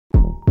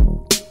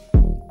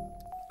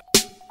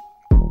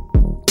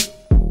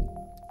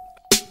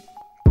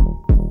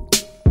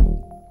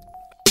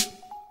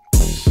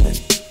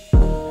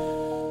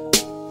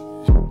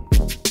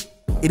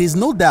It is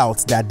no doubt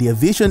that the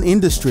aviation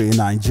industry in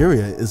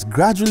Nigeria is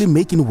gradually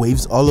making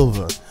waves all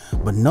over,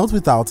 but not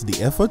without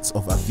the efforts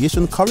of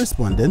aviation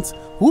correspondents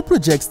who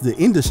projects the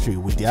industry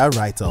with their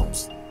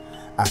write-ups.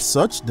 As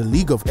such, the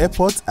League of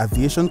Airport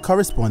Aviation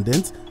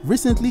Correspondents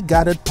recently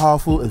gathered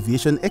powerful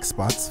aviation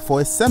experts for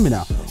a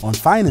seminar on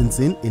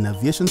financing in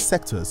aviation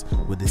sectors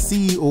with the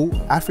CEO,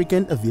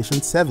 African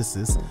Aviation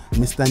Services,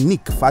 Mr.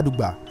 Nick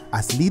Fadugba,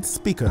 as lead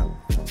speaker,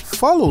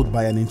 followed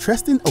by an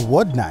interesting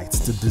award night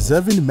to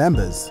deserving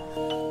members.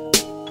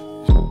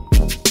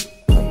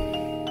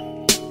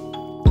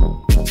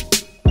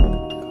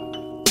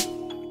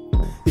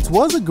 It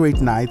was a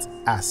great night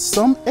as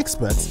some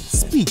experts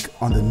speak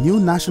on the new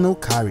national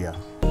carrier.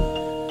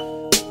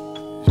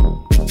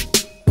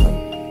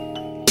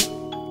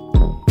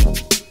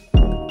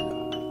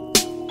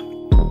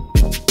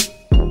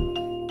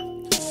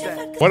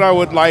 What I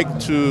would like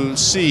to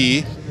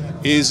see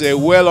is a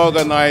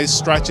well-organized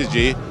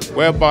strategy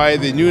whereby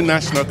the new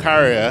national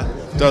carrier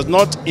does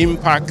not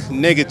impact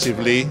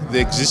negatively the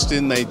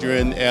existing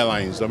Nigerian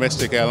airlines,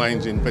 domestic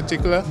airlines in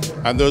particular,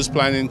 and those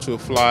planning to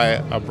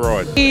fly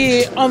abroad.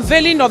 The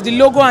unveiling of the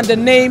logo and the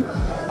name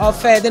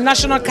of the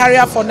national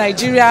carrier for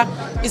Nigeria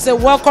is a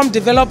welcome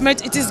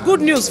development. It is good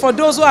news for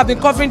those who have been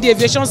covering the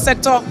aviation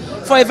sector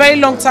for a very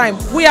long time.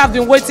 We have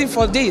been waiting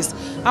for this,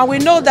 and we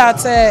know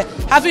that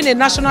having a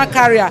national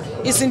carrier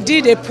is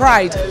indeed a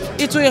pride.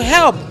 It will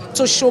help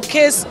to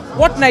showcase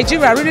what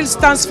Nigeria really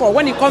stands for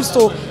when it comes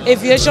to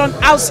aviation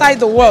outside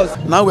the world.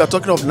 Now we are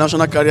talking of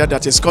national carrier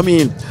that is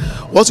coming in.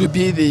 What will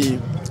be the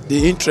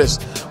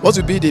interest? What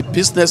will be the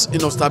business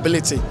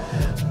stability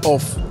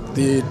of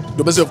the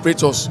domestic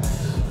operators,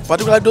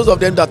 particularly those of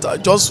them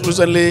that just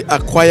recently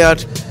acquired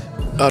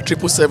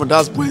 777,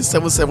 that's Boeing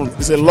 77.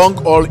 It's a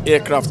long-haul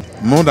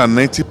aircraft. More than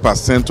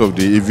 90% of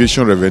the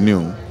aviation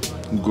revenue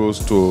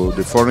goes to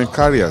the foreign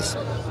carriers,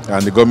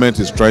 and the government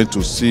is trying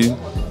to see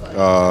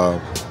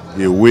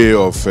a way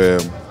of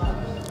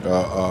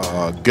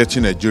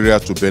getting Nigeria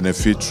to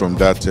benefit from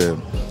that.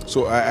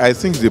 So I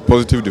think the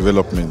positive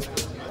development,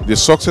 the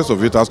success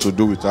of it has to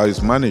do with how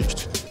it's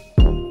managed.